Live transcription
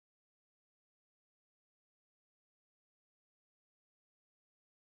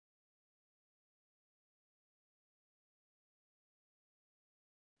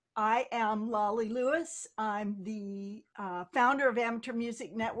I am Lolly Lewis. I'm the founder of Amateur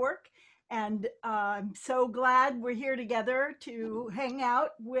Music Network, and I'm so glad we're here together to hang out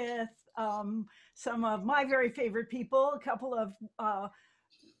with some of my very favorite people, a couple of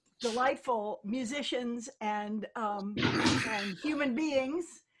delightful musicians and human beings.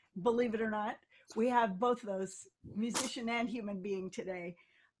 Believe it or not, we have both of those, musician and human being today.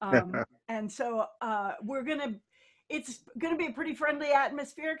 And so we're gonna. It's going to be a pretty friendly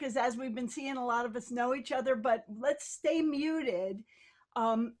atmosphere because, as we've been seeing, a lot of us know each other. But let's stay muted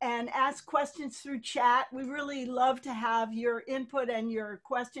and ask questions through chat. We really love to have your input and your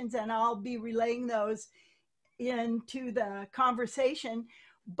questions, and I'll be relaying those into the conversation.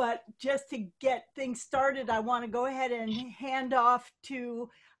 But just to get things started, I want to go ahead and hand off to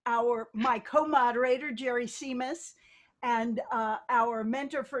my co-moderator, Jerry Seamus, and our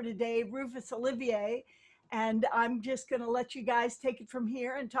mentor for today, Rufus Olivier. And I'm just going to let you guys take it from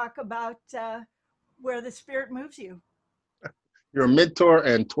here and talk about where the spirit moves you. You're a mentor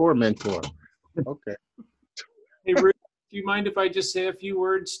and tour mentor. Okay. Hey, Ruth, do you mind if I just say a few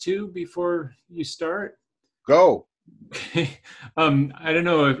words too before you start? Go. Okay. I don't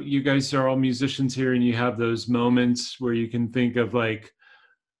know if you guys are all musicians here and you have those moments where you can think of like,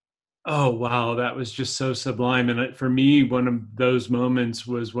 oh, wow, that was just so sublime. And for me, one of those moments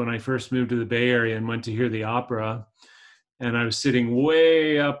was when I first moved to the Bay Area and went to hear the opera. And I was sitting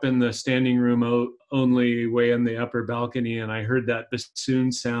way up in the standing room, only way in the upper balcony. And I heard that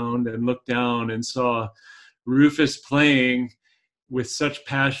bassoon sound and looked down and saw Rufus playing with such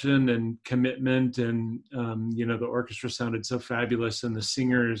passion and commitment. And, the orchestra sounded so fabulous and the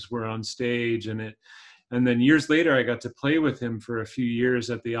singers were on stage. And then years later, I got to play with him for a few years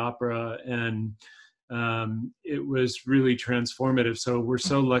at the opera, and it was really transformative. So we're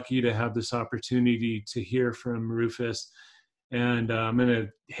so lucky to have this opportunity to hear from Rufus. And I'm going to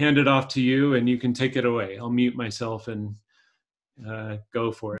hand it off to you, and you can take it away. I'll mute myself and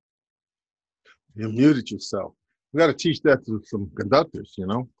go for it. You muted yourself. We got to teach that to some conductors,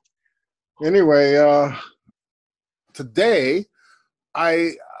 Anyway, today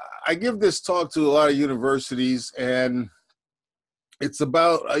I give this talk to a lot of universities, and it's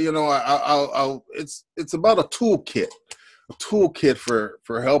about it's about a toolkit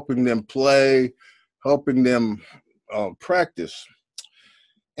for helping them play, helping them practice.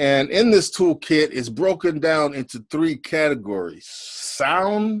 And in this toolkit is broken down into 3 categories: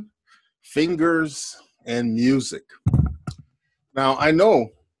 sound, fingers, and music. Now, I know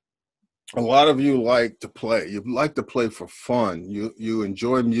a lot of you like to play. You like to play for fun. You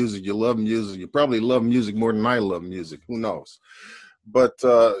enjoy music. You love music. You probably love music more than I love music. Who knows? But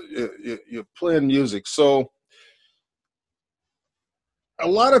you're playing music. So a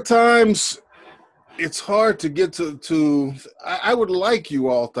lot of times it's hard to get to I would like you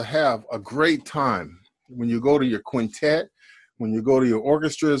all to have a great time when you go to your quintet, when you go to your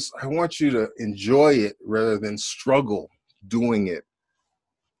orchestras. I want you to enjoy it rather than struggle doing it.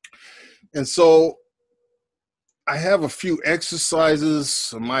 And so I have a few exercises,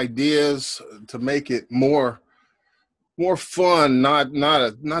 some ideas to make it more fun,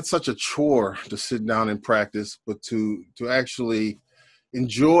 not such a chore to sit down and practice, but to actually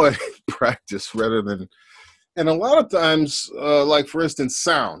enjoy practice rather than. And a lot of times, like for instance,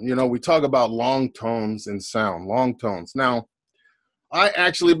 sound. We talk about long tones and sound, long tones. Now, I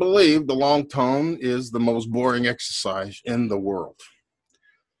actually believe the long tone is the most boring exercise in the world.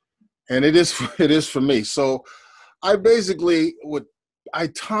 And it is for me. So I basically I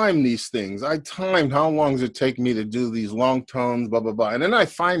time these things. I timed how long does it take me to do these long tones, blah, blah, blah. And then I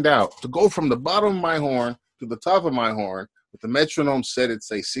find out to go from the bottom of my horn to the top of my horn with the metronome set at,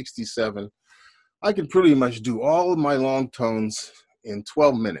 say, 67, I can pretty much do all of my long tones in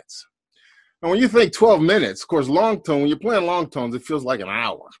 12 minutes. And when you think 12 minutes, of course, long tone, when you're playing long tones, it feels like an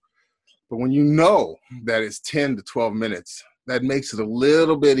hour. But when you know that it's 10 to 12 minutes, that makes it a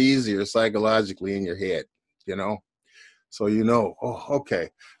little bit easier psychologically in your head, So oh, okay.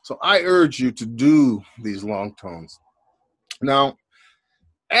 So I urge you to do these long tones. Now,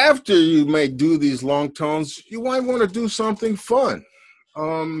 after you may do these long tones, you might want to do something fun.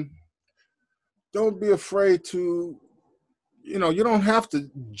 Don't be afraid to, you don't have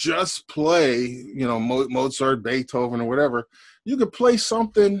to just play, Mozart, Beethoven, or whatever. You could play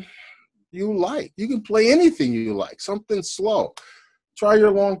something you like. You can play anything you like, something slow. Try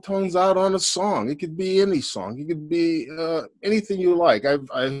your long tones out on a song. It could be any song. It could be anything you like. I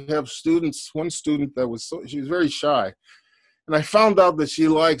have students, one student that she was very shy. And I found out that she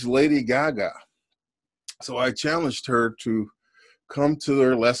likes Lady Gaga. So I challenged her to come to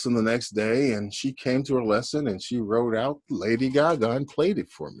her lesson the next day, and she came to her lesson and she wrote out Lady Gaga and played it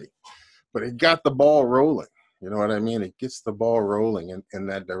for me. But it got the ball rolling. You know what I mean? It gets the ball rolling in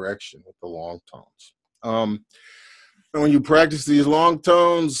that direction with the long tones. And when you practice these long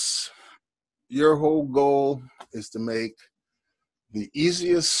tones, your whole goal is to make the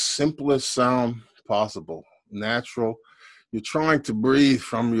easiest, simplest sound possible, natural. You're trying to breathe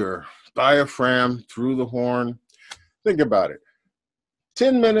from your diaphragm through the horn. Think about it.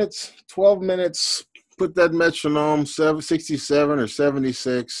 10 minutes, 12 minutes, put that metronome, 67 or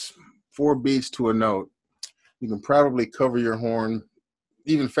 76, 4 beats to a note. You can probably cover your horn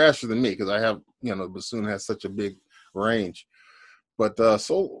even faster than me because I have, the bassoon has such a big range. But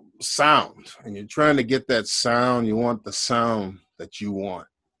so sound, and you're trying to get that sound. You want the sound that you want.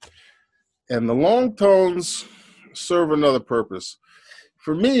 And the long tones serve another purpose.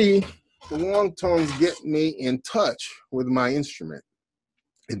 For me, the long tones get me in touch with my instrument.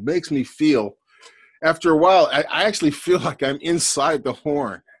 It makes me feel, after a while, I actually feel like I'm inside the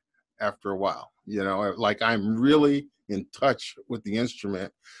horn after a while, like I'm really in touch with the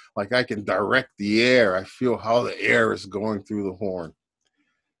instrument, like I can direct the air. I feel how the air is going through the horn.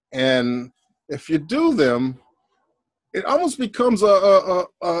 And if you do them, it almost becomes a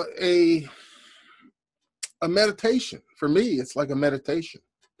meditation. For me, it's like a meditation.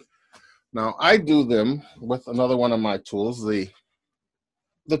 Now, I do them with another one of my tools, the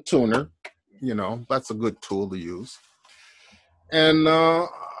tuner. That's a good tool to use. And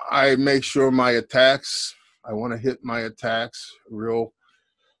I make sure my attacks, I want to hit my attacks real,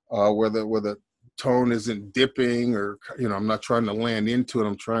 where the tone isn't dipping, or, I'm not trying to land into it.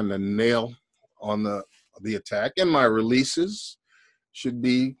 I'm trying to nail on the attack. And my releases should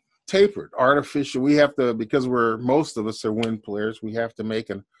be tapered, artificial. We have to, because most of us are wind players, we have to make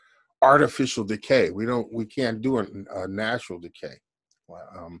an artificial decay. We can't do a natural decay.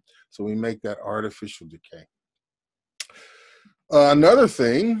 So we make that artificial decay. Another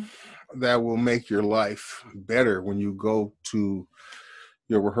thing that will make your life better when you go to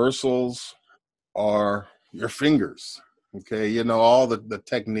your rehearsals are your fingers. Okay, all the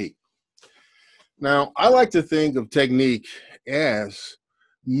technique. Now, I like to think of technique as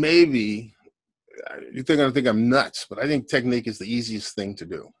maybe, you're going to think I'm nuts, but I think technique is the easiest thing to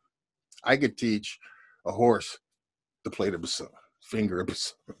do. I could teach a horse to play the bassoon, finger a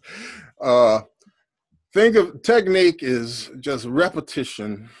bassoon. Think of technique is just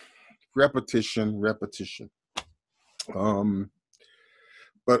repetition, repetition, repetition.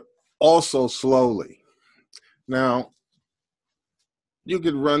 But also slowly. Now, you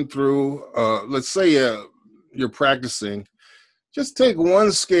could run through, let's say you're practicing, just take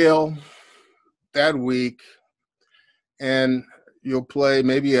one scale that week and you'll play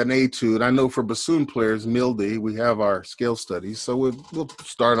maybe an etude. I know for bassoon players, Mildy, we have our scale studies. So we'll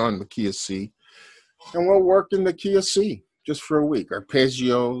start on the key of C and we'll work in the key of C just for a week.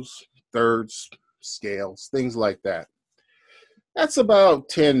 Arpeggios, thirds, scales, things like that. That's about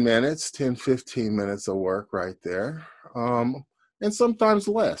 10 minutes, 10, 15 minutes of work right there. And sometimes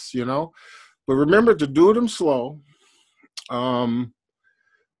less, But remember to do them slow. When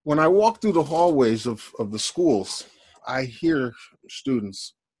I walk through the hallways of the schools, I hear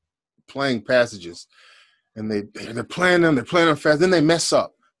students playing passages, and they're playing them fast, then they mess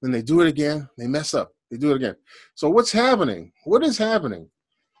up. Then they do it again, they mess up, they do it again. So what's happening? What is happening?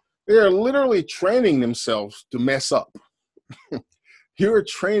 They are literally training themselves to mess up. You're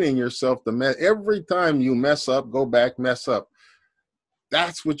training yourself to mess. Every time you mess up, go back, mess up.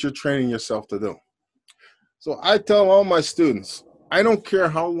 That's what you're training yourself to do. So I tell all my students, I don't care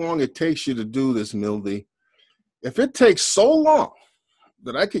how long it takes you to do this, Mildy. If it takes so long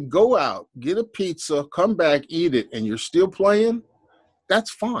that I could go out, get a pizza, come back, eat it, and you're still playing,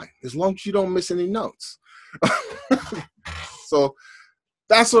 that's fine, as long as you don't miss any notes. So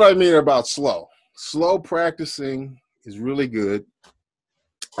that's what I mean about slow. Slow practicing is really good.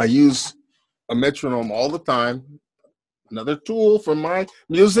 I use a metronome all the time. Another tool from my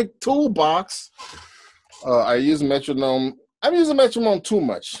music toolbox. I use metronome. I'm using metronome too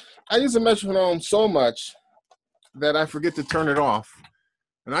much. I use a metronome so much that I forget to turn it off.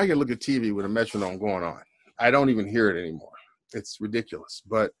 And I can look at TV with a metronome going on. I don't even hear it anymore. It's ridiculous.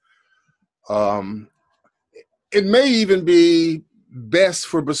 But it may even be best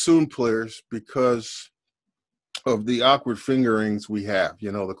for bassoon players because of the awkward fingerings we have,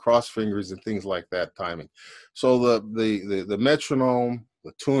 the cross fingers and things like that, timing. So the metronome,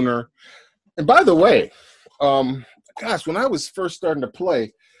 the tuner. And by the way, when I was first starting to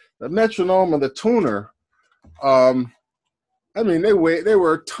play, the metronome and the tuner, they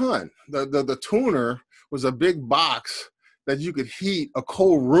were a ton. The tuner was a big box that you could heat a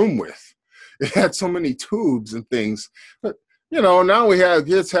cold room with. It had so many tubes and things. But, you know, now we have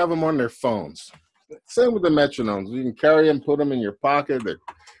kids have them on their phones. Same with the metronomes. You can carry them, put them in your pocket.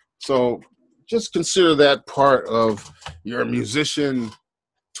 So just consider that part of your musician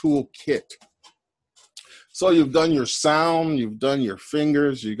toolkit. So you've done your sound, you've done your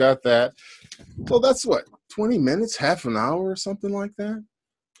fingers, you got that. So that's what, 20 minutes, half an hour or something like that.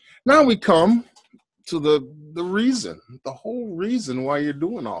 Now we come to the reason, the whole reason why you're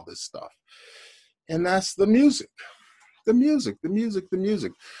doing all this stuff. And that's the music. The music.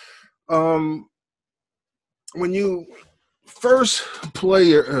 When you first play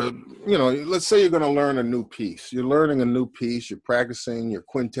your, you know, let's say you're going to learn a new piece. You're learning a new piece, you're practicing, your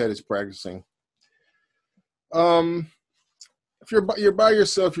quintet is practicing. If you're by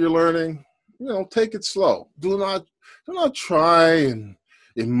yourself, you're learning, you know, take it slow. Do not try and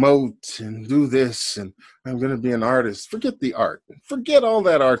emote and do this and I'm going to be an artist. Forget the art. Forget all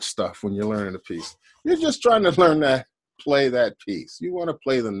that art stuff when you're learning a piece. You're just trying to learn that, play that piece. You want to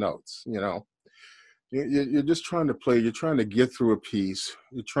play the notes, you know. You're just trying to play. You're trying to get through a piece.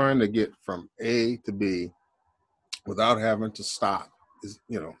 You're trying to get from A to B without having to stop,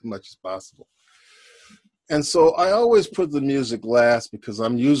 you know, as much as possible. And so I always put the music last because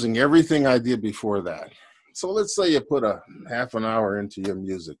I'm using everything I did before that. So let's say you put a half an hour into your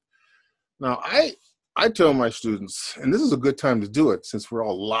music. Now, I tell my students, and this is a good time to do it since we're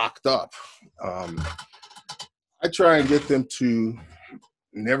all locked up, I try and get them to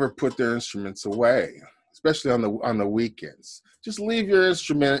never put their instruments away, especially on the weekends. Just leave your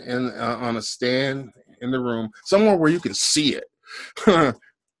instrument on a stand in the room, somewhere where you can see it.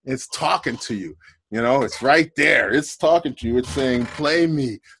 It's talking to you. You know, it's right there. It's talking to you. It's saying, play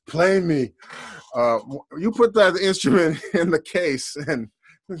me, play me. You put that instrument in the case and,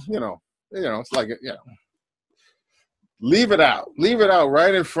 you know, it's like, you know, leave it out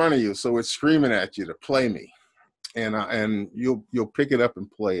right in front of you. So it's screaming at you to play me. And you'll pick it up and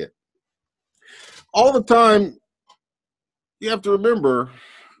play it. All the time, you have to remember,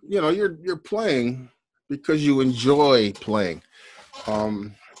 you know, you're playing because you enjoy playing.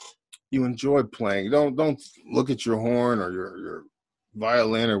 You enjoy playing. Don't look at your horn or your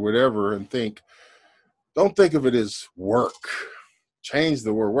violin or whatever and don't think of it as work. Change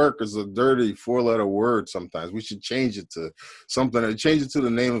the word. Work is a dirty 4-letter word sometimes. We should change it to something. Change it to the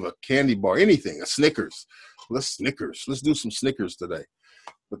name of a candy bar, anything, a Snickers. Let's do some Snickers today.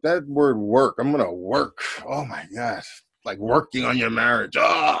 But that word work, I'm going to work. Oh my gosh. Like working on your marriage.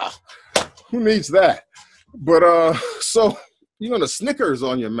 Who needs that? But so you're going to Snickers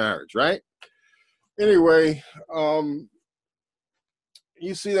on your marriage, right? Anyway,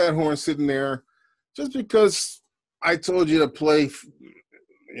 you see that horn sitting there just because I told you to play,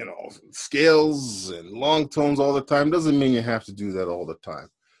 you know, scales and long tones all the time doesn't mean you have to do that all the time.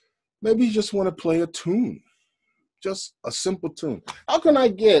 Maybe you just want to play a tune, just a simple tune. How can I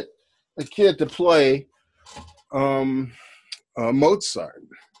get a kid to play Mozart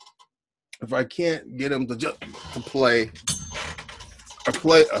if I can't get him to play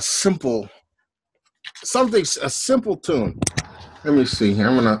a simple a simple tune? Let me see here.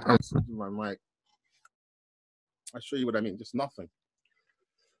 I'm switching my mic. I'll show you what I mean. Just nothing.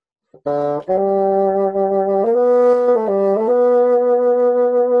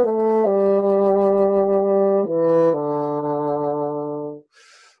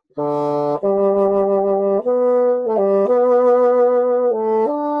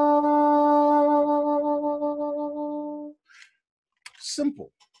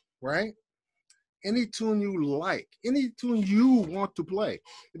 Simple, right? Any tune you like, any tune you want to play.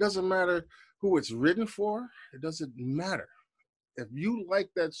 It doesn't matter who it's written for. It doesn't matter. If you like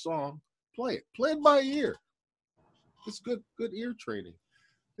that song, play it. Play it by ear. It's good ear training.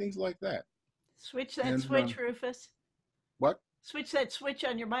 Things like that. Switch that switch, Rufus. What? Switch that switch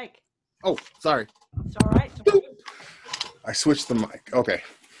on your mic. Oh, sorry. It's all right. I switched the mic. Okay.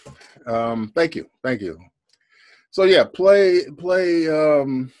 Thank you. So yeah, play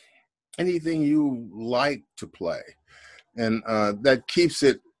anything you like to play, and that keeps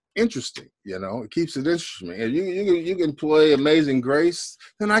it interesting. You know, it keeps it interesting. If you can play Amazing Grace,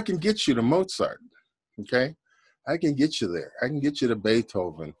 then I can get you to Mozart. Okay, I can get you there. I can get you to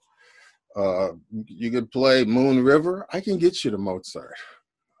Beethoven. You can play Moon River. I can get you to Mozart,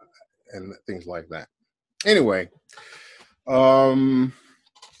 and things like that. Anyway, how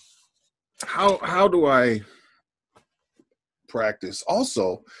do I practice?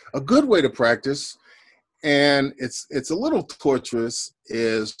 Also, a good way to practice, and it's a little torturous,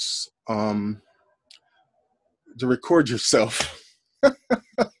 is to record yourself.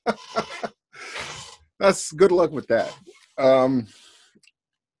 That's good luck with that. um,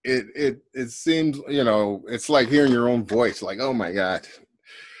 it seems, you know, it's like hearing your own voice, like, oh my God.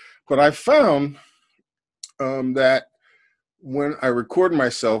 But I found that when I record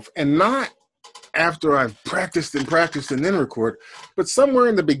myself, and not after I've practiced and then record, but somewhere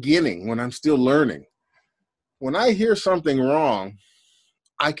in the beginning when I'm still learning, when I hear something wrong,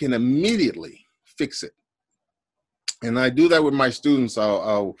 I can immediately fix it. And I do that with my students.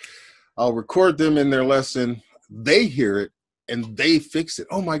 I'll record them in their lesson. They hear it and they fix it.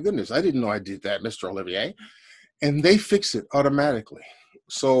 Oh my goodness, I didn't know I did that, Mr. Olivier. And they fix it automatically.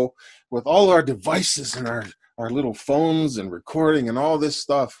 So with all our devices and our little phones and recording and all this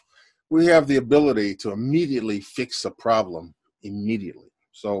stuff, we have the ability to immediately fix a problem immediately.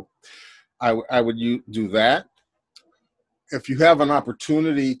 So I would do that. If you have an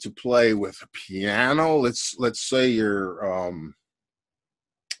opportunity to play with a piano, let's say you're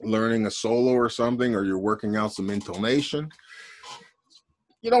learning a solo or something, or you're working out some intonation,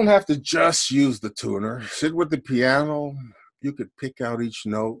 you don't have to just use the tuner. Sit with the piano. You could pick out each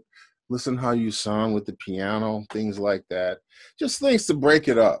note, listen how you sound with the piano, things like that. Just things to break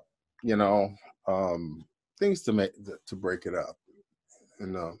it up, you know, things to break it up.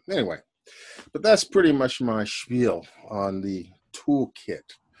 And anyway, but that's pretty much my spiel on the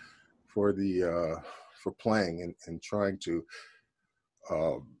toolkit for for playing and trying to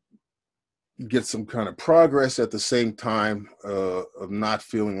get some kind of progress at the same time of not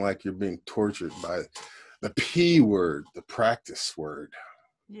feeling like you're being tortured by the P word, the practice word.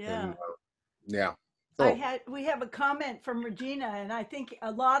 Yeah. And, yeah. So, We have a comment from Regina, and I think a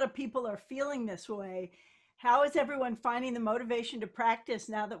lot of people are feeling this way. How is everyone finding the motivation to practice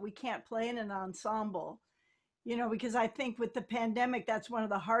now that we can't play in an ensemble? You know, because I think with the pandemic, that's one of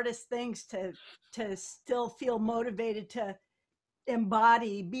the hardest things to still feel motivated to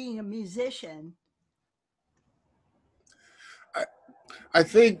embody being a musician. I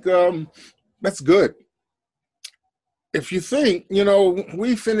think that's good. If you think, you know, we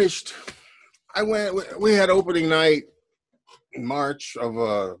had opening night in March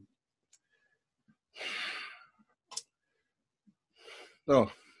of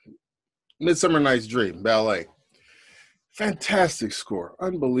Midsummer Night's Dream Ballet. Fantastic score,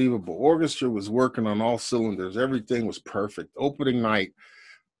 unbelievable. Orchestra was working on all cylinders. Everything was perfect. Opening night,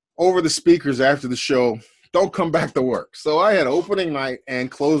 over the speakers after the show, don't come back to work. So I had opening night and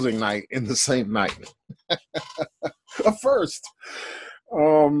closing night in the same night. A first.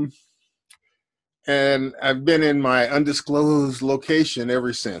 And I've been in my undisclosed location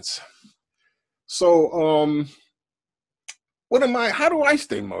ever since. So how do I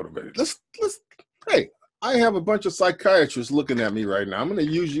stay motivated? Hey, I have a bunch of psychiatrists looking at me right now. I'm going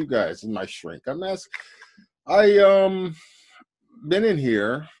to use you guys in my shrink. I been in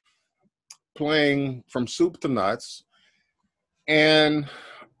here playing from soup to nuts, and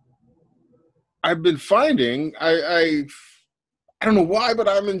I've been finding I don't know why, but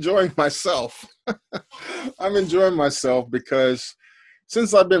I'm enjoying myself. I'm enjoying myself because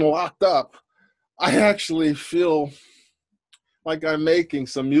since I've been locked up, I actually feel like I'm making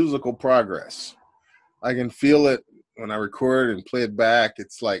some musical progress. I can feel it when I record and play it back.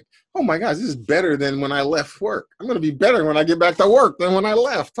 It's like, oh my gosh, this is better than when I left work. I'm going to be better when I get back to work than when I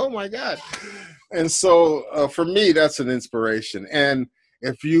left. Oh my God. And so for me, that's an inspiration. And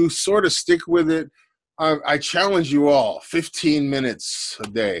if you sort of stick with it, I challenge you all, 15 minutes a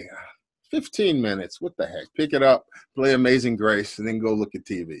day. 15 minutes, what the heck? Pick it up, play Amazing Grace, and then go look at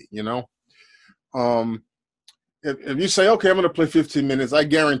TV, you know? If you say, okay, I'm going to play 15 minutes, I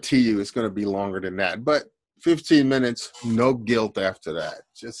guarantee you it's going to be longer than that. But 15 minutes, no guilt after that.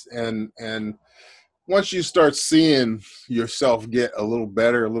 And once you start seeing yourself get a little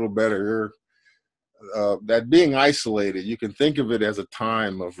better, that being isolated, you can think of it as a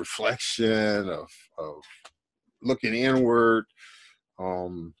time of reflection, of looking inward,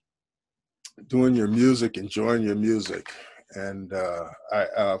 doing your music, enjoying your music. And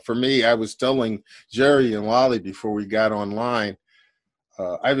for me, I was telling Jerry and Wally before we got online,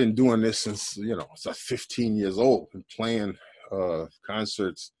 I've been doing this since, you know, I was 15 years old and playing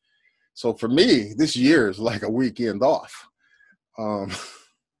concerts. So for me, this year is like a weekend off.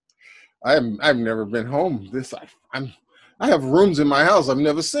 I've never been home. I have rooms in my house I've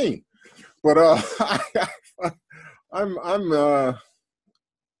never seen, but I'm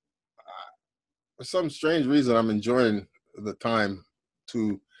for some strange reason I'm enjoying the time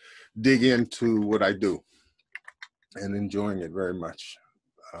to dig into what I do and enjoying it very much.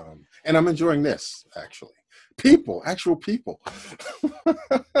 And I'm enjoying this, actually. Actual people.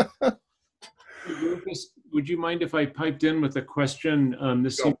 Rufus, would you mind if I piped in with a question?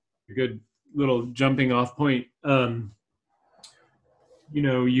 This seems like a good little jumping off point. you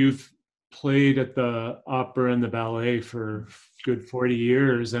know, you've played at the opera and the ballet for good 40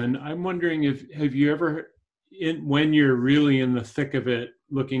 years. And I'm wondering if, have you ever, when you're really in the thick of it,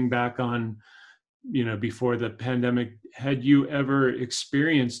 looking back on, you know, before the pandemic, had you ever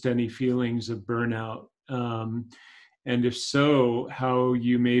experienced any feelings of burnout? And if so, how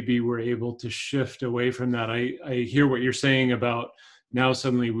you maybe were able to shift away from that? I hear what you're saying about now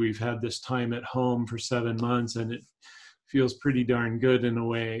suddenly we've had this time at home for 7 months and it feels pretty darn good in a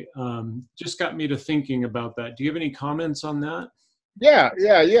way. Just got me to thinking about that. Do you have any comments on that? Yeah.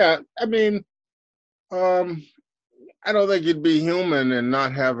 I mean, um, I don't think you'd be human and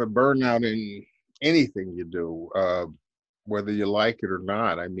not have a burnout in anything you do, whether you like it or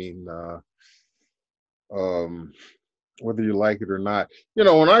not. I mean, um, whether you like it or not. You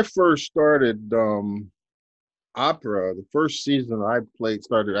know, when I first started opera, the first season I played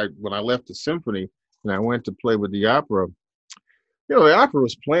when I left the symphony and I went to play with the opera. You know, the opera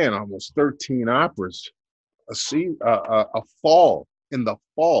was playing almost 13 operas a fall in the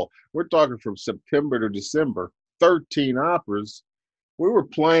fall. We're talking from September to December, 13 operas. We were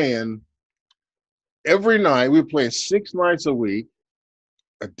playing every night. We were playing 6 nights a week,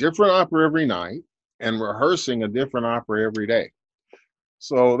 a different opera every night, and rehearsing a different opera every day.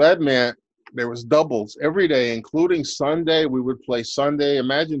 So that meant there was doubles every day, including Sunday. We would play Sunday.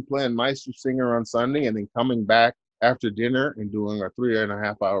 Imagine playing Meistersinger on Sunday and then coming back after dinner and doing a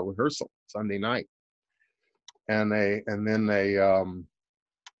 3.5 hour rehearsal Sunday night. And then they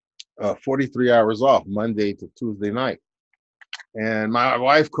 43 hours off Monday to Tuesday night. And my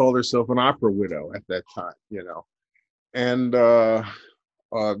wife called herself an opera widow at that time, you know. And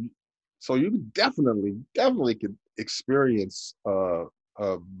so you definitely could experience a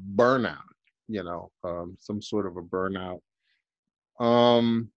burnout, you know, some sort of a burnout.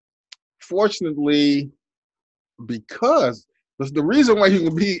 Fortunately, because the reason why you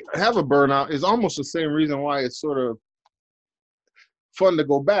can have a burnout is almost the same reason why it's sort of fun to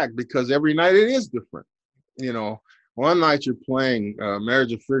go back, because every night it is different. You know, one night you're playing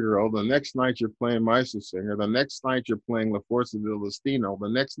Marriage of Figaro, the next night you're playing Meistersinger, the next night you're playing La Forza del Destino, the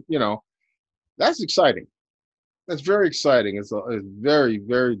next, you know, that's exciting. That's very exciting. It's a very,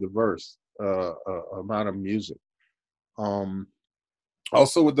 very diverse amount of music.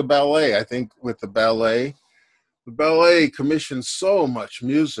 Also with the ballet, I think with the ballet commissions so much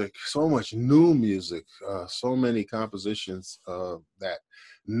music, so much new music, so many compositions that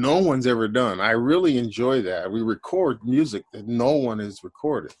no one's ever done. I really enjoy that. We record music that no one has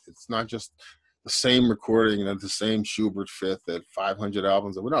recorded. It's not just the same recording and the same Schubert Fifth at 500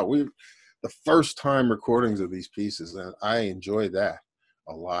 albums. No, we the first time recordings of these pieces, and I enjoy that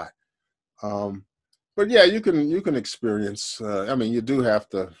a lot. But yeah, you can experience. I mean, you do have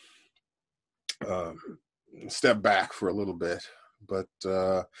to step back for a little bit, but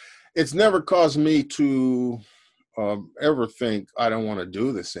it's never caused me to ever think I don't want to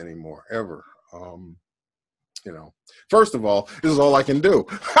do this anymore, ever. You know, first of all, this is all I can do.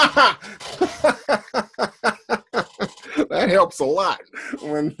 That helps a lot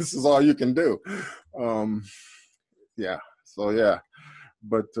when this is all you can do. Yeah. So yeah,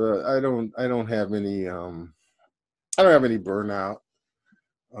 but I don't have any burnout.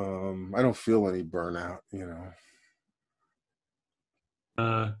 I don't feel any burnout, you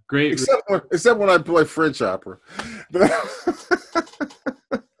know. Great. Except when I play French opera.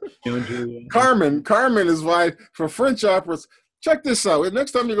 Carmen is why for French operas. Check this out.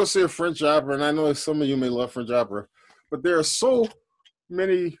 Next time you go see a French opera, and I know some of you may love French opera, but there are so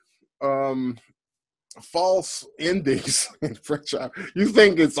many false endings in French opera. You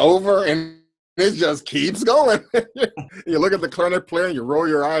think it's over, and it just keeps going. You look at the clarinet player, and you roll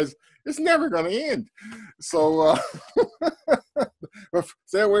your eyes. It's never going to end. So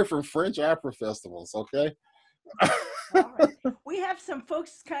stay away from French opera festivals, okay? All right. We have some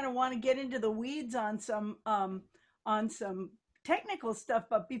folks kind of want to get into the weeds on some technical stuff,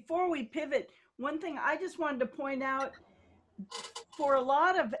 but before we pivot, one thing I just wanted to point out, for a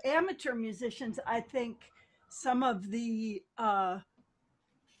lot of amateur musicians, I think some of the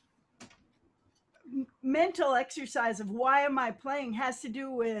mental exercise of why am I playing has to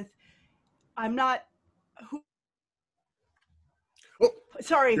do with I'm not who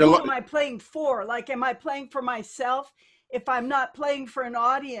who am I playing for? Like, am I playing for myself? If I'm not playing for an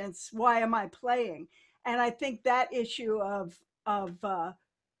audience, why am I playing? And I think that issue of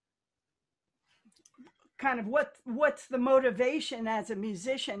kind of what's the motivation as a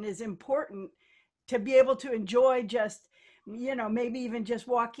musician is important to be able to enjoy, just, you know, maybe even just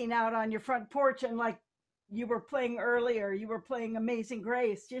walking out on your front porch and, like you were playing earlier, you were playing Amazing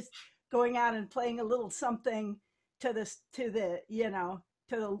Grace, just going out and playing a little something to the to the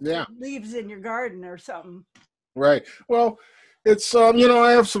Yeah. leaves in your garden or something. Right. Well, it's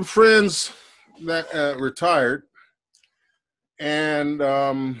I have some friends that retired, and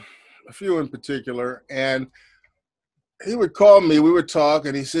a few in particular, and he would call me, we would talk,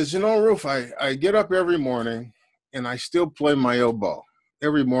 and he says, Ruf, I get up every morning and I still play my oboe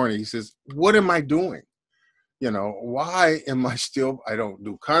every morning. He says, what am I doing? Why am I don't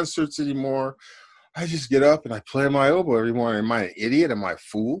do concerts anymore. I just get up and I play my oboe every morning. Am I an idiot? Am I a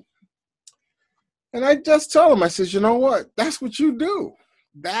fool? And I just tell him, I says, you know what? That's what you do.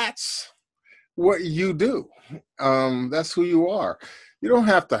 That's what you do. That's who you are. You don't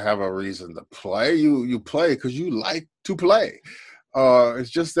have to have a reason to play. You play because you like to play. It's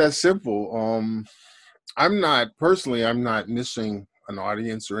just that simple. I'm not missing an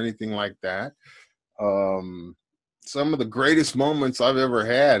audience or anything like that. Some of the greatest moments I've ever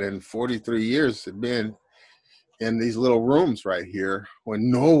had in 43 years have been in these little rooms right here when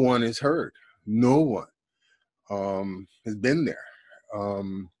no one is heard. No one has been there. I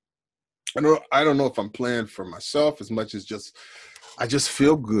don't know if I'm playing for myself as much as I just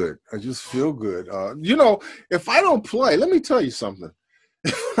feel good. I just feel good. If I don't play, let me tell you something.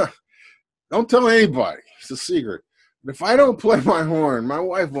 Don't tell anybody. It's a secret. But if I don't play my horn, my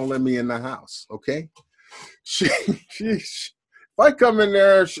wife won't let me in the house. Okay? If I come in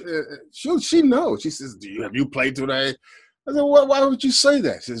there, she knows. She says, have you played today? I said, why would you say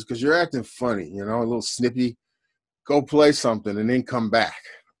that? She says, because you're acting funny, a little snippy. Go play something and then come back.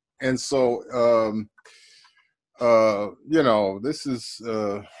 And so, this is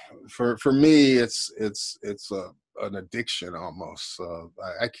for me. It's an addiction almost.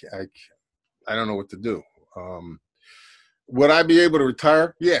 I don't know what to do. Would I be able to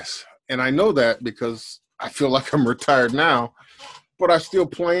retire? Yes, and I know that because I feel like I'm retired now, but I'm still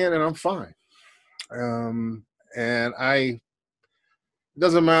playing and I'm fine. It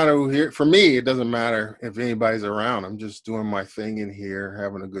doesn't matter who here. For me, it doesn't matter if anybody's around. I'm just doing my thing in here,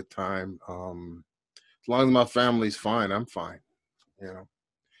 having a good time. As long as my family's fine, I'm fine.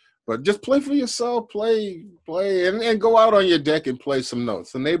 But just play for yourself, play, and go out on your deck and play some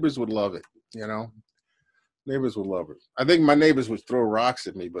notes. The neighbors would love it. Neighbors would love it. I think my neighbors would throw rocks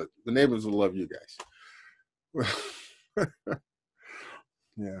at me, but the neighbors would love you guys.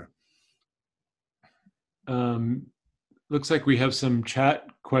 Yeah. Looks like we have some chat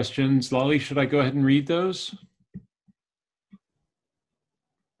questions. Lolly, should I go ahead and read those?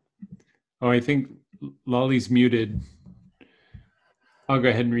 Oh, I think Lolly's muted. I'll go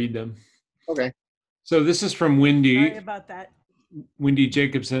ahead and read them. Okay. So this is from Wendy. Sorry about that. Wendy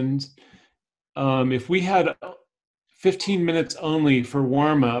Jacobson. If we had 15 minutes only for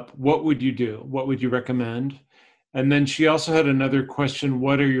warm-up, what would you do? What would you recommend? And then she also had another question.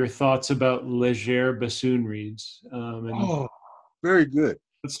 What are your thoughts about Léger bassoon reeds? Very good.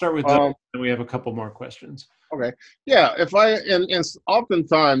 Let's start with that, and we have a couple more questions. Okay. Yeah, and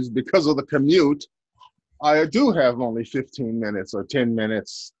oftentimes because of the commute, I do have only 15 minutes or 10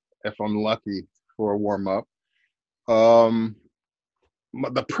 minutes if I'm lucky for a warm-up.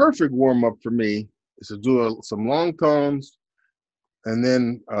 The perfect warm-up for me is to do some long tones and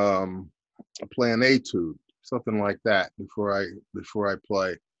then play an etude, something like that before I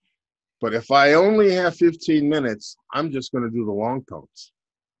play. But if I only have 15 minutes, I'm just going to do the long tones.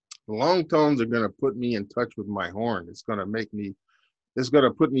 The long tones are going to put me in touch with my horn. It's going to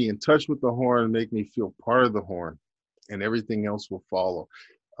put me in touch with the horn, make me feel part of the horn, and everything else will follow.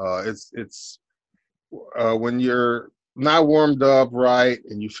 It's when you're not warmed up right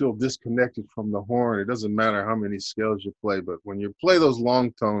and you feel disconnected from the horn, it doesn't matter how many scales you play, but when you play those long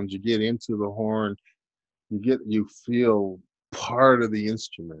tones, you get into the horn, you feel part of the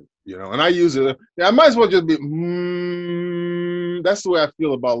instrument, and I use it. I might as well just be, that's the way I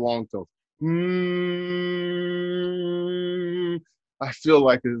feel about long tones. I feel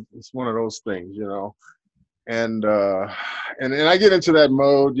like it's one of those things, and I get into that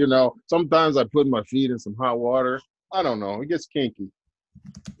mode, Sometimes I put my feet in some hot water. I don't know. It gets kinky.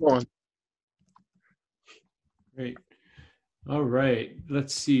 Go on. Great. All right.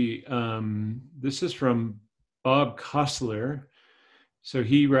 Let's see. This is from Bob Kostler. So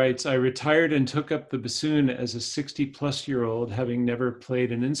he writes, I retired and took up the bassoon as a 60-plus-year-old, having never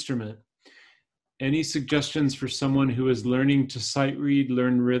played an instrument. Any suggestions for someone who is learning to sight read,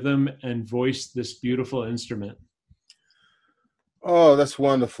 learn rhythm, and voice this beautiful instrument? Oh, that's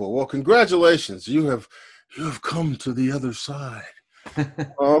wonderful. Well, congratulations. You have come to the other side.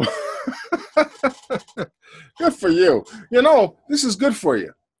 Good for you. This is good for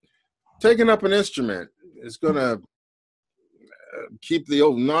you. Taking up an instrument is going to keep the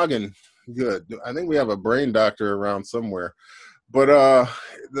old noggin good. I think we have a brain doctor around somewhere. But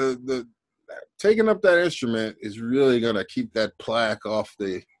the taking up that instrument is really gonna keep that plaque off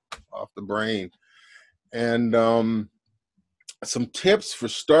the brain. And some tips for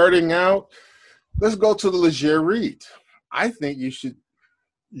starting out. Let's go to the Ligier reed. I think you should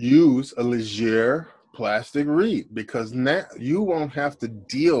use a Ligier plastic reed because now you won't have to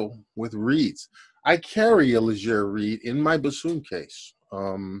deal with reeds. I carry a Ligier reed in my bassoon case.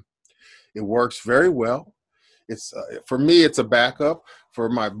 It works very well. It's for me, it's a backup. For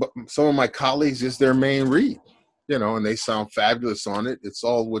some of my colleagues, it's their main reed, you know, and they sound fabulous on it. It's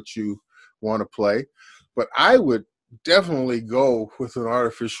all what you want to play. But I would definitely go with an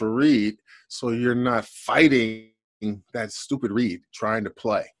artificial reed so you're not fighting that stupid reed trying to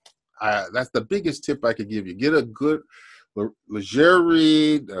play. That's the biggest tip I could give you. Get a good Ligier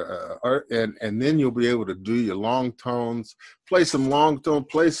reed, and then you'll be able to do your long tones, play some long tone,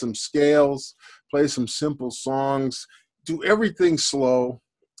 play some scales, play some simple songs, do everything slow,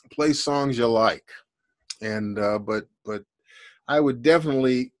 play songs you like. And but I would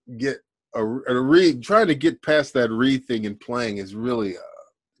definitely get a reed. Trying to get past that reed thing and playing is really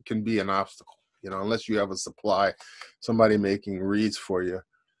can be an obstacle, you know, unless you have a supply, somebody making reeds for you.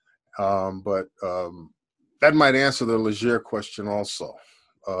 But that might answer the Ligier question also.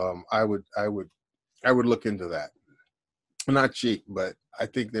 I would look into that. Not cheap, but I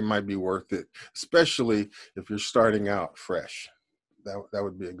think they might be worth it, especially if you're starting out fresh. That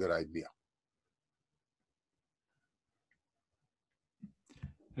would be a good idea.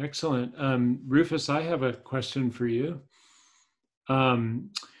 Excellent. Rufus, I have a question for you.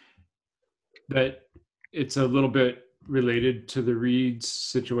 That it's a little bit related to the reeds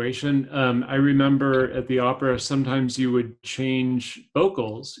situation. I remember at the opera, sometimes you would change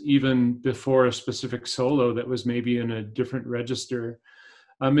vocals even before a specific solo that was maybe in a different register.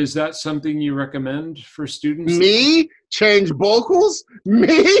 Is that something you recommend for students? Me? Change vocals?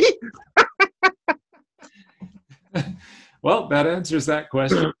 Me? Well, that answers that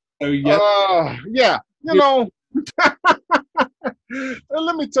question. So, yeah, you know,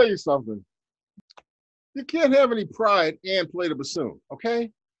 let me tell you something. You can't have any pride and play the bassoon,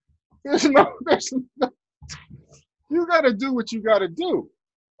 okay? There's no, you got to do what you got to do,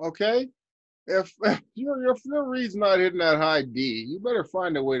 okay? If your reed's not hitting that high D, you better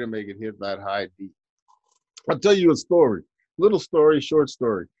find a way to make it hit that high D. I'll tell you a story, little story, short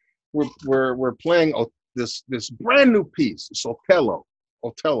story. We're playing this brand new piece, it's Othello,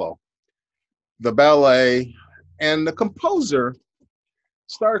 the ballet, and the composer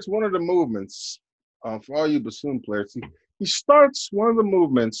starts one of the movements. For all you bassoon players, he starts one of the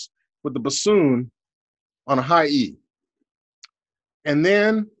movements with the bassoon on a high E. And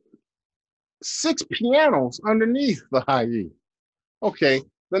then 6 pianos underneath the high E. Okay,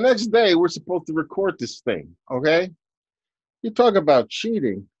 the next day we're supposed to record this thing, okay? You talk about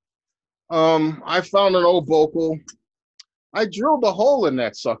cheating. I found an old vocal. I drilled a hole in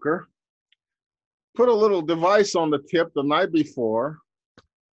that sucker, put a little device on the tip the night before,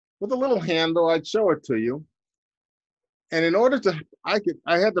 with a little handle. I'd show it to you. And in order to, I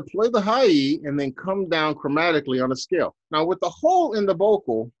had to play the high E and then come down chromatically on a scale. Now with the hole in the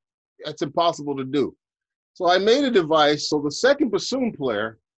vocal, that's impossible to do. So I made a device so the second bassoon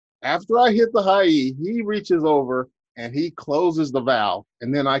player, after I hit the high E, he reaches over and he closes the valve,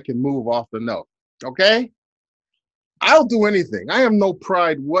 and then I can move off the note, okay? I'll do anything. I have no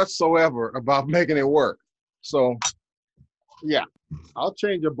pride whatsoever about making it work. So yeah. I'll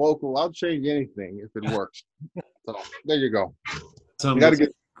change a vocal. I'll change anything if it works. So there you go. You got to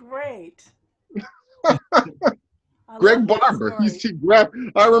get great. Greg Barber. He grabbed.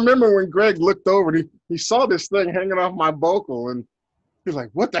 I remember when Greg looked over and he saw this thing hanging off my vocal, and he's like,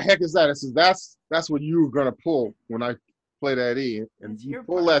 "What the heck is that?" I said, "That's what you were gonna pull when I play that E, and you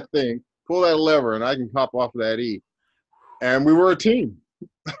pull that thing, pull that lever, and I can pop off that E." And we were a team.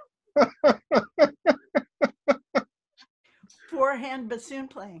 Four-hand bassoon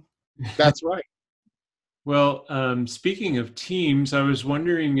playing. That's right. Well, speaking of teams, I was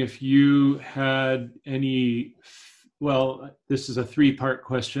wondering if you had any, well, this is a 3-part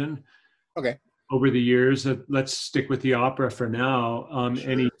question. Okay. Over the years, let's stick with the opera for now. Sure.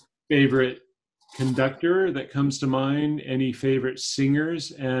 Any favorite conductor that comes to mind, any favorite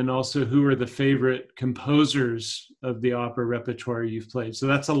singers, and also who are the favorite composers of the opera repertoire you've played? So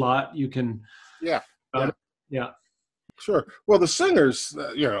that's a lot. You can... Yeah. Yeah. Sure. Well, the singers,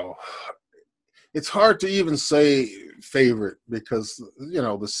 you know, it's hard to even say favorite because, you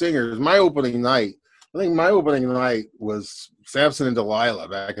know, the singers, my opening night was Samson and Delilah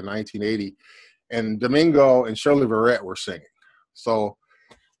back in 1980, and Domingo and Shirley Verrett were singing. So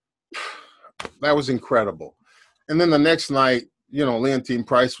that was incredible. And then the next night, you know, Leontine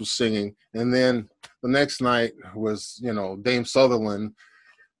Price was singing, and then the next night was, you know, Dame Sutherland,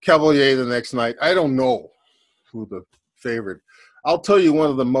 Cavalier the next night. I don't know who the favorite. I'll tell you one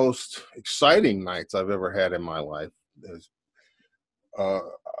of the most exciting nights I've ever had in my life is we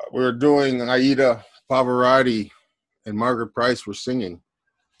were doing Aida, Pavarotti, and Margaret Price were singing.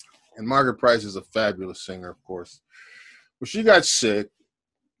 And Margaret Price is a fabulous singer, of course. Well, she got sick,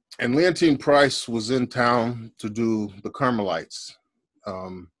 and Leontine Price was in town to do the Carmelites.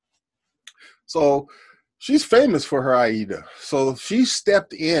 So she's famous for her Aida. So she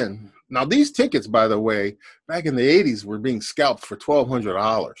stepped in. Now, these tickets, by the way, back in the 80s were being scalped for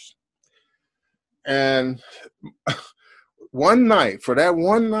 $1,200. And one night, for that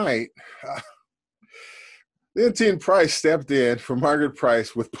one night, Leontine Price stepped in for Margaret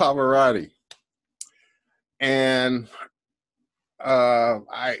Price with Pavarotti. And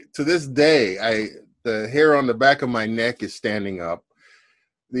to this day, the hair on the back of my neck is standing up.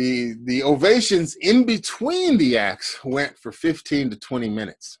 The ovations in between the acts went for 15 to 20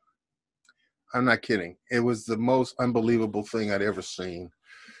 minutes. I'm not kidding. It was the most unbelievable thing I'd ever seen.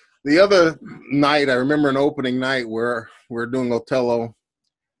 The other night, I remember an opening night where we're doing Othello,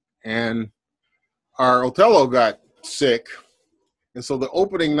 and our Othello got sick. And so the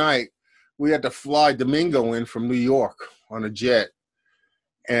opening night, we had to fly Domingo in from New York on a jet.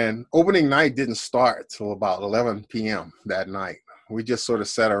 And opening night didn't start till about 11 p.m. that night. We just sort of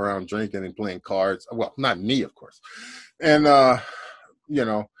sat around drinking and playing cards. Well, not me, of course. And, you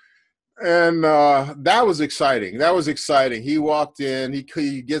know, and that was exciting. That was exciting. He walked in. He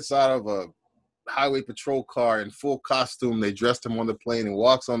gets out of a highway patrol car in full costume. They dressed him on the plane and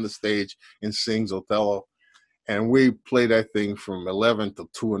walks on the stage and sings Othello. And we played that thing from 11 to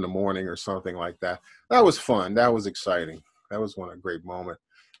 2 in the morning or something like that. That was fun. That was exciting. That was one a great moment.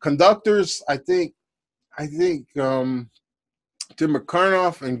 Conductors, I think Tim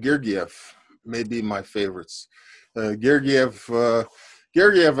Karnoff and Gergiev may be my favorites. Gergiev,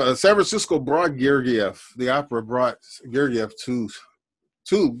 San Francisco brought Gergiev. The opera brought Gergiev to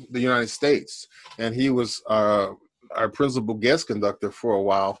the United States, and he was our principal guest conductor for a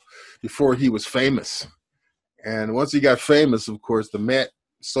while before he was famous. And once he got famous, of course, the Met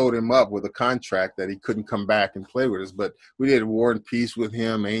sewed him up with a contract that he couldn't come back and play with us. But we did War and Peace with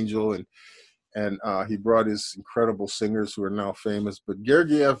him, Angel, and he brought his incredible singers who are now famous. But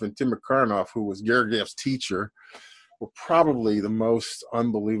Gergiev and Tim Karnoff, who was Gergiev's teacher, were probably the most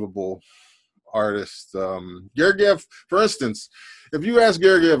unbelievable artists. Gergiev, for instance, if you ask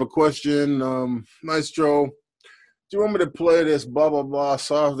Gergiev a question, Maestro, do you want me to play this blah, blah, blah,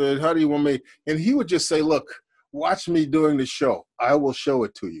 softer? How do you want me? And he would just say, look, watch me doing the show. I will show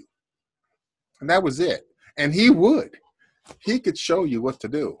it to you. And that was it. And he would. He could show you what to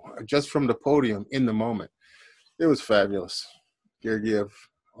do just from the podium in the moment. It was fabulous. Gergiev.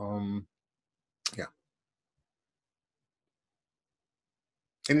 Yeah.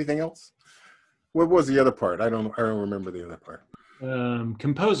 Anything else? What was the other part? I don't remember the other part.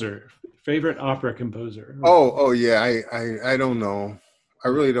 Composer. Favorite opera composer. Oh yeah. I don't know. I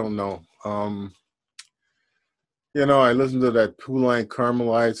really don't know. You know, I listened to that Poulenc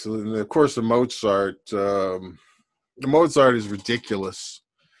Carmelites, and of course the Mozart. The Mozart is ridiculous.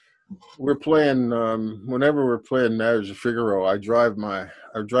 We're playing whenever we're playing Marriage of Figaro. I drive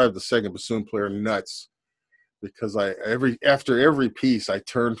the second bassoon player nuts because after every piece I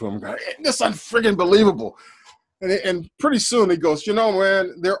turn to him and go, "This is unfriggin' believable." And pretty soon he goes, "You know,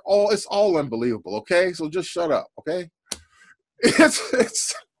 man, it's all unbelievable. Okay, so just shut up. Okay,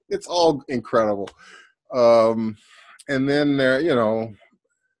 it's all incredible." And then you know,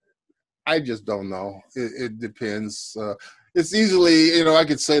 I just don't know. It depends. It's easily, you know, I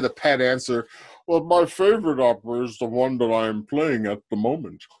could say the pat answer. Well, my favorite opera is the one that I'm playing at the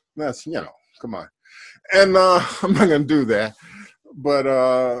moment. That's, you know, come on. And I'm not going to do that. But,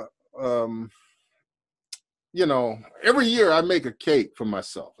 you know, every year I make a cake for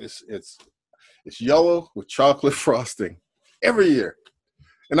myself. It's yellow with chocolate frosting every year.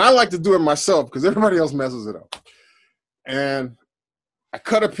 And I like to do it myself because everybody else messes it up. And I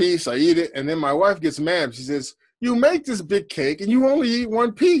cut a piece, I eat it, and then my wife gets mad. She says, "You make this big cake and you only eat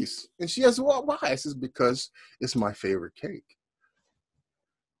one piece." And she says, "Well, why?" I says, "Because it's my favorite cake."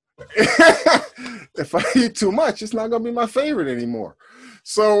 If I eat too much, it's not going to be my favorite anymore.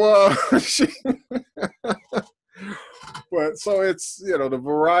 So, but so it's, you know, the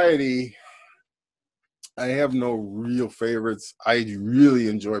variety. I have no real favorites. I really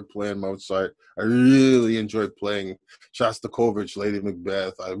enjoyed playing Mozart. I really enjoyed playing Shostakovich, Lady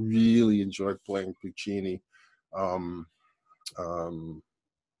Macbeth. I really enjoyed playing Puccini.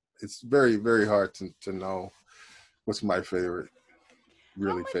 It's very, very hard to know what's my favorite, How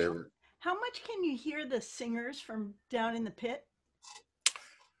really much favorite. how much can you hear the singers from down in the pit?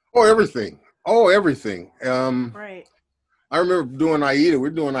 Oh, everything. Oh, everything. Right. I remember doing Aida.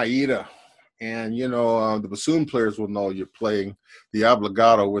 We're doing Aida, and you know the bassoon players will know you're playing the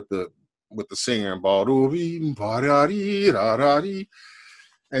obligato with the singer and ball,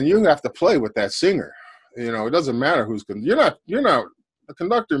 and you have to play with that singer. You know, it doesn't matter who's you're not. The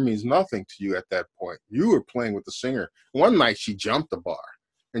conductor means nothing to you at that point. You were playing with the singer. One night she jumped the bar,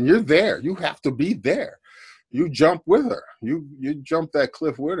 and you're there. You have to be there. You jump with her. You jump that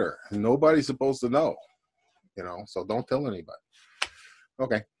cliff with her, and nobody's supposed to know. You know, so don't tell anybody.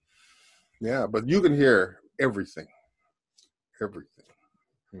 Okay. Yeah, but you can hear everything. Everything.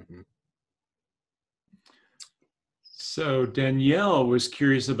 Mm-hmm. So Danielle was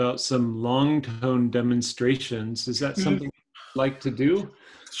curious about some long tone demonstrations. Is that something you'd like to do?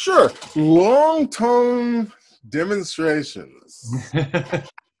 Sure. Long tone demonstrations.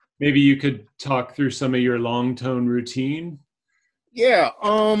 Maybe you could talk through some of your long tone routine. Yeah.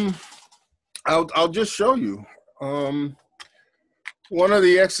 I'll just show you. One of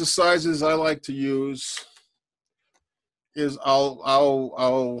the exercises I like to use is I'm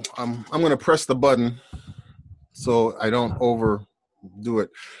going to press the button so I don't overdo it.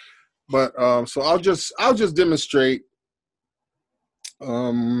 But so I'll just demonstrate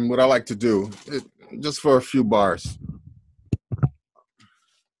what I like to do, just for a few bars.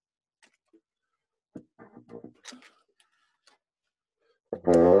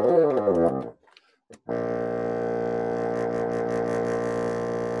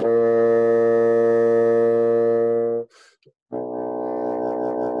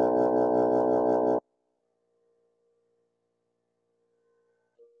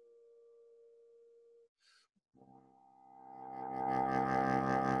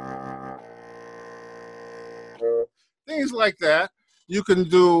 Things like that. You can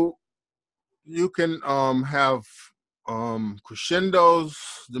do. You can have crescendos,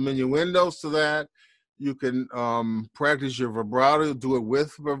 diminuendos to that. You can practice your vibrato, do it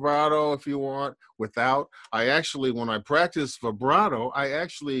with vibrato if you want, without. I actually, when I practice vibrato, I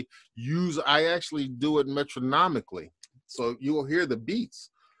actually do it metronomically. So you will hear the beats.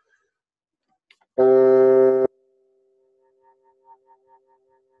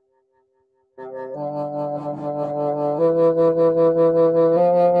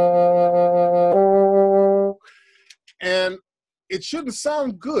 And it shouldn't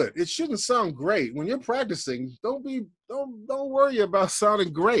sound good. It shouldn't sound great. When you're practicing, don't worry about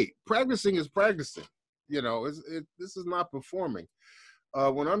sounding great. Practicing is practicing. You know, this is not performing.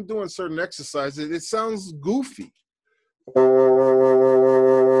 When I'm doing certain exercises, it sounds goofy.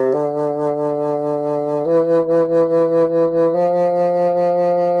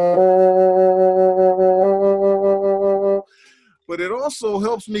 But it also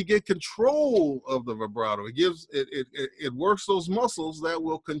helps me get control of the vibrato. It works those muscles that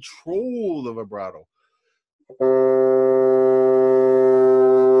will control the vibrato.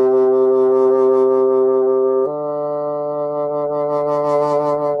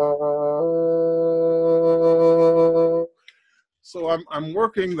 So I'm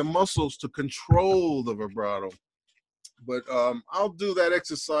working the muscles to control the vibrato. But I'll do that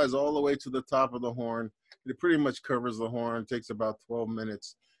exercise all the way to the top of the horn. It pretty much covers the horn. It takes about 12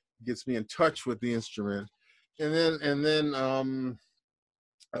 minutes. Gets me in touch with the instrument, and then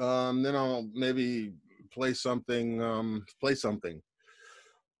I'll maybe play something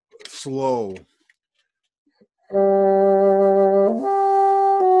slow.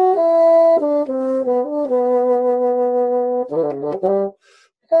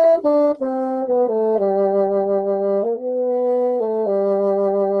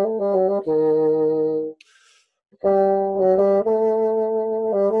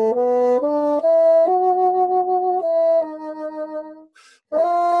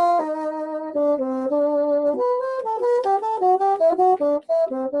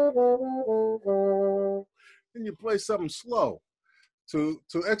 And you play something slow to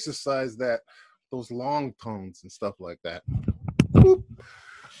exercise those long tones and stuff like that.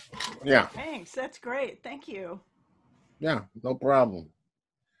 Yeah. Thanks. That's great. Thank you. Yeah, no problem.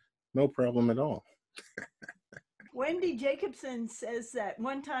 No problem at all. Wendy Jacobson says that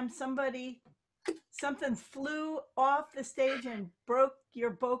one time something flew off the stage and broke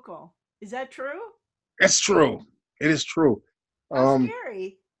your vocal. Is that true? It's true. It is true. How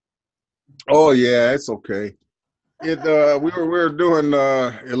scary. Oh yeah, it's okay. We were doing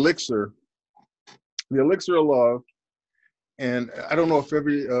Elixir, the Elixir of Love, and I don't know if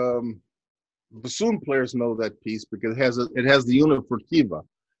every bassoon players know that piece because it has the una furtiva.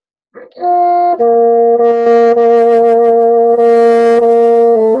 So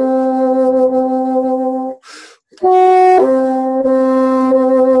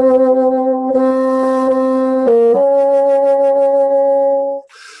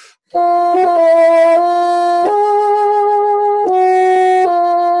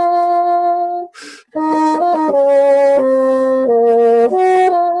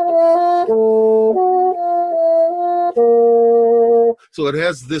it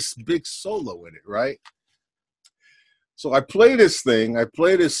has this big solo in it, right? So I play this thing, I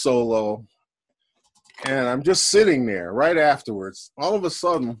play this solo, and I'm just sitting there right afterwards. All of a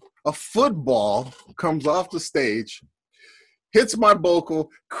sudden, a football comes off the stage, hits my vocal,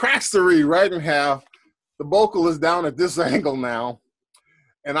 cracks the reed right in half. The vocal is down at this angle now,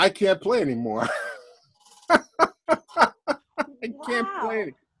 and I can't play anymore. I can't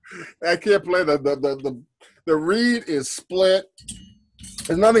play. I can't play. The reed is split.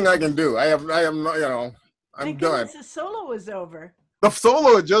 There's nothing I can do. I am not, I'm Thank done. goodness the solo was over. The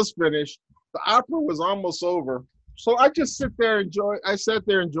solo had just finished. The opera was almost over. So I just sat there, enjoyed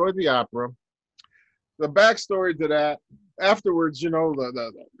the opera. The backstory to that, afterwards,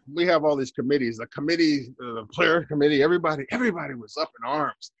 we have all these committees. The committee, the player committee, everybody was up in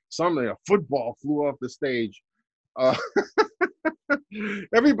arms. Suddenly a football flew off the stage.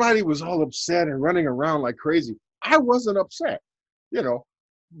 Everybody was all upset and running around like crazy. I wasn't upset,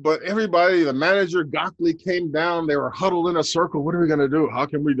 but everybody, the manager, Gockley, came down. They were huddled in a circle. What are we going to do? How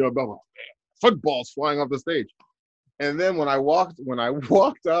can we do it? Footballs flying off the stage. And then when I walked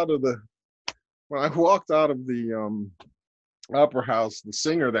out of the opera house, the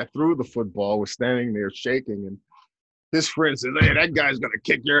singer that threw the football was standing there shaking, and his friend said, "Hey, that guy's gonna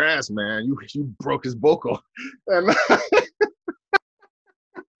kick your ass, man. You broke his vocal." And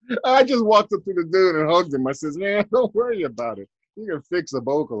I just walked up to the dude and hugged him. I says, "Man, don't worry about it. You can fix the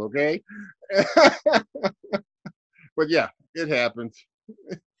vocal, okay?" But yeah, it happened.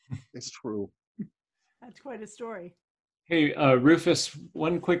 It's true. That's quite a story. Hey, Rufus,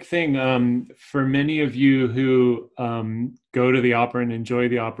 one quick thing. For many of you who go to the opera and enjoy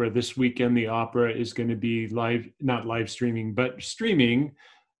the opera, this weekend the opera is going to be not live streaming, but streaming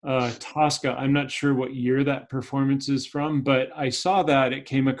Tosca. I'm not sure what year that performance is from, but I saw that. It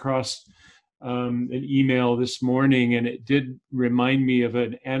came across an email this morning, and it did remind me of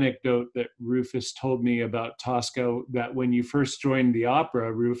an anecdote that Rufus told me about Tosca, that when you first joined the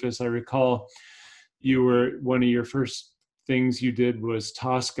opera, Rufus, I recall one of your first things you did was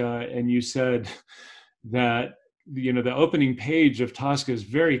Tosca, and you said that the opening page of Tosca is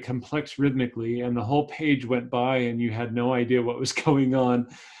very complex rhythmically, and the whole page went by and you had no idea what was going on,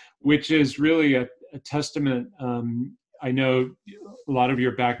 which is really a testament. I know a lot of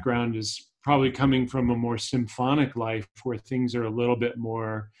your background is probably coming from a more symphonic life where things are a little bit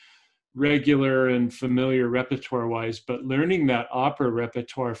more regular and familiar repertoire wise, but learning that opera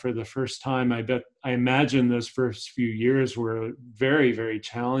repertoire for the first time, I imagine those first few years were very, very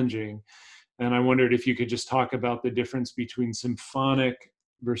challenging. And I wondered if you could just talk about the difference between symphonic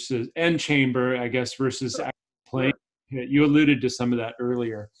and chamber, I guess, versus playing. You alluded to some of that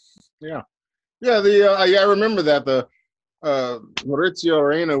earlier. Yeah. I remember that the Maurizio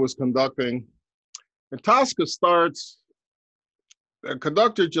Arena was conducting, and Tosca starts. The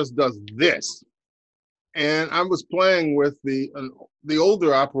conductor just does this, and I was playing with the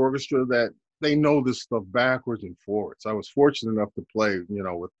older opera orchestra that they know this stuff backwards and forwards. I was fortunate enough to play,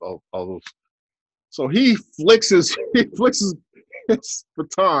 with all those. So he flicks his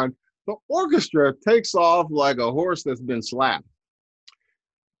baton. The orchestra takes off like a horse that's been slapped.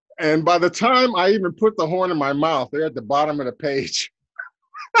 And by the time I even put the horn in my mouth, they're at the bottom of the page.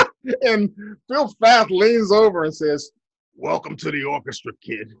 And Phil Fath leans over and says, "Welcome to the orchestra,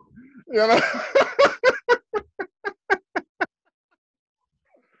 kid."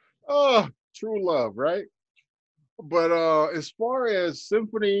 Oh, true love, right? But as far as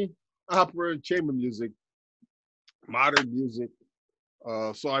symphony, opera, and chamber music, modern music,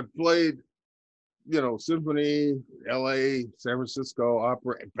 so I played, symphony, LA, San Francisco,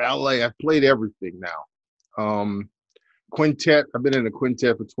 opera, and ballet. I've played everything now. Quintet, I've been in a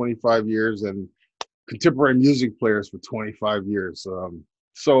quintet for 25 years, and contemporary music players for 25 years.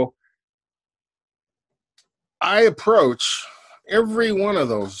 So I approach every one of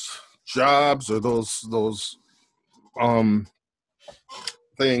those jobs or those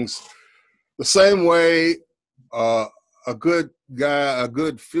things the same way a good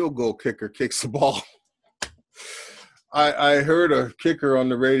field goal kicker kicks the ball. I heard a kicker on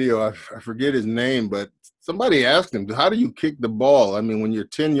the radio, I forget his name, but somebody asked him, "How do you kick the ball? I mean, when you're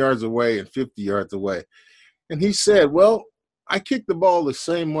 10 yards away and 50 yards away?" And he said, "Well, I kick the ball the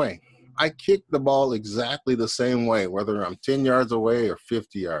same way. I kick the ball exactly the same way, whether I'm 10 yards away or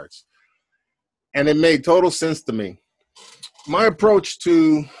 50 yards. And it made total sense to me. My approach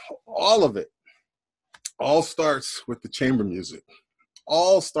to all of it all starts with the chamber music.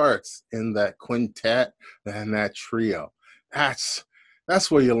 All starts in that quintet and that trio. That's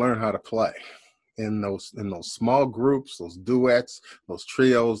where you learn how to play. In those small groups, those duets, those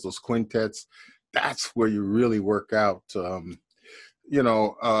trios, those quintets. That's where you really work out. Some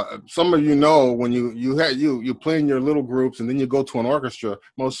of when you play in your little groups and then you go to an orchestra,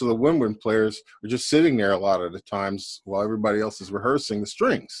 most of the woodwind players are just sitting there a lot of the times while everybody else is rehearsing the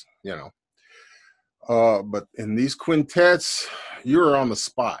strings, but in these quintets, you're on the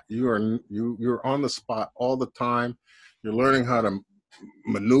spot. You're on the spot all the time. You're learning how to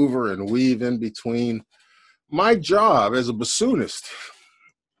maneuver and weave in between. My job as a bassoonist,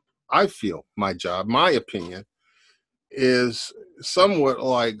 I feel my opinion, is somewhat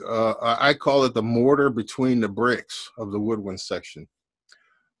like, I call it the mortar between the bricks of the woodwind section.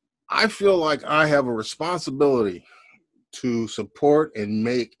 I feel like I have a responsibility to support and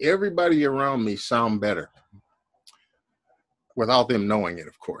make everybody around me sound better without them knowing it,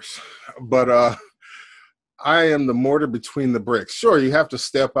 of course. But I am the mortar between the bricks. Sure, you have to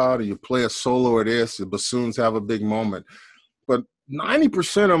step out and you play a solo at this, the bassoons have a big moment. But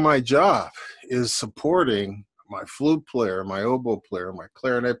 90% of my job is supporting my flute player, my oboe player, my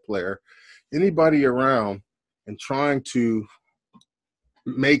clarinet player, anybody around, and trying to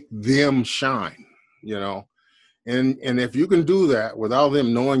make them shine, And if you can do that without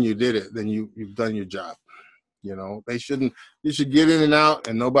them knowing you did it, then you've done your job. You should get in and out,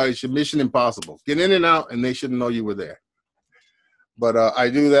 and nobody should, mission impossible. Get in and out, and they shouldn't know you were there. But I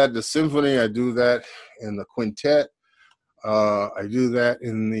do that in the symphony. I do that in the quintet. I do that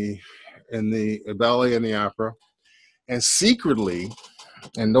in the ballet and the opera. And secretly,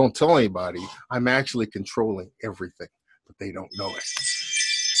 and don't tell anybody, I'm actually controlling everything, but they don't know it.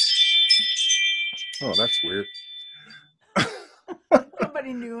 Oh, that's weird.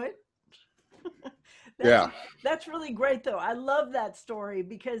 Nobody knew it. Yeah. That's really great, though. I love that story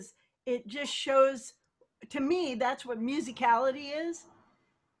because it just shows, to me, that's what musicality is.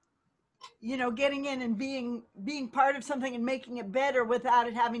 Getting in and being part of something and making it better without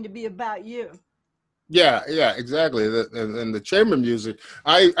it having to be about you. Yeah, exactly. And the chamber music,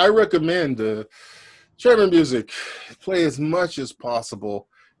 I recommend the chamber music. Play as much as possible.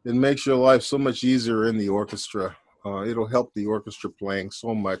 It makes your life so much easier in the orchestra. It'll help the orchestra playing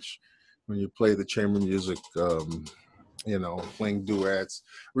so much when you play the chamber music. Playing duets,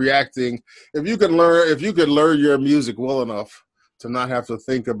 reacting. If you could learn your music well enough to not have to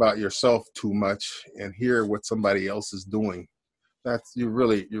think about yourself too much and hear what somebody else is doing, that's you've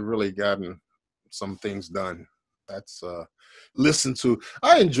really gotten some things done. That's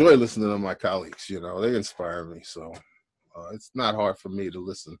I enjoy listening to my colleagues. They inspire me, so it's not hard for me to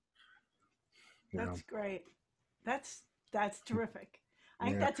listen. That's great. That's terrific. I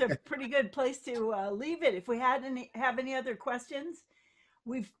think Yeah. that's a pretty good place to leave it. If we have any other questions,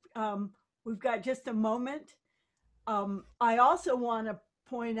 we've got just a moment. I also want to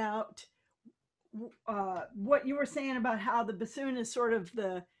point out what you were saying about how the bassoon is sort of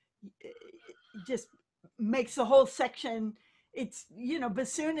just makes the whole section. It's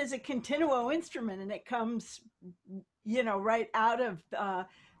bassoon is a continuo instrument, and it comes right out of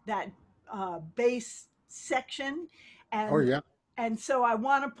that bass section, and Oh yeah. and so I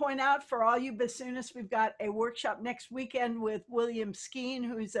want to point out for all you bassoonists, we've got a workshop next weekend with William Skeen,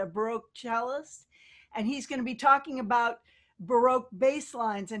 who's a Baroque cellist, and he's going to be talking about Baroque bass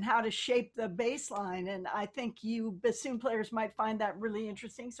lines and how to shape the bass line. And I think you bassoon players might find that really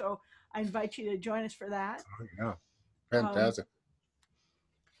interesting. So I invite you to join us for that. Oh, yeah. Fantastic.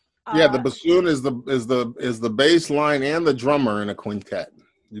 Um, Yeah, the bassoon is the bass line and the drummer in a quintet.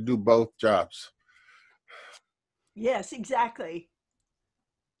 You do both jobs. Yes, exactly.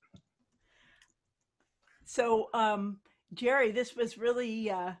 So, Jerry, this was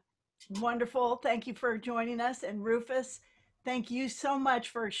really wonderful. Thank you for joining us. And Rufus, thank you so much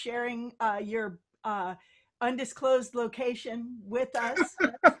for sharing your undisclosed location with us.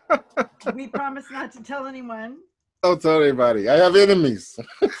 We promise not to tell anyone. Don't tell anybody. I have enemies.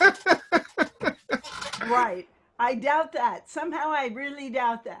 Right. I doubt that. Somehow I really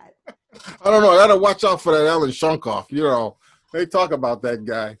doubt that. I don't know. I gotta watch out for that Alan Shunkoff. They talk about that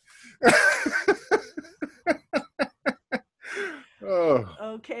guy. Oh.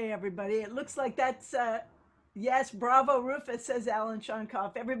 Okay, everybody. It looks like that's yes, bravo, Rufus, says Alan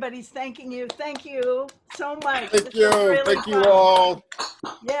Shunkoff. Everybody's thanking you. Thank you so much. Thank you. Really Thank you fun. all.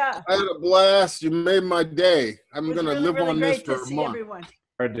 Yeah. I had a blast. You made my day. I'm It was going to really, live really on this great for to a see month. everyone.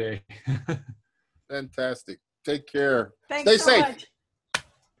 Our day. Fantastic. Take care. Thanks Stay so safe. much.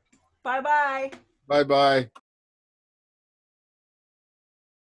 Bye-bye. Bye-bye.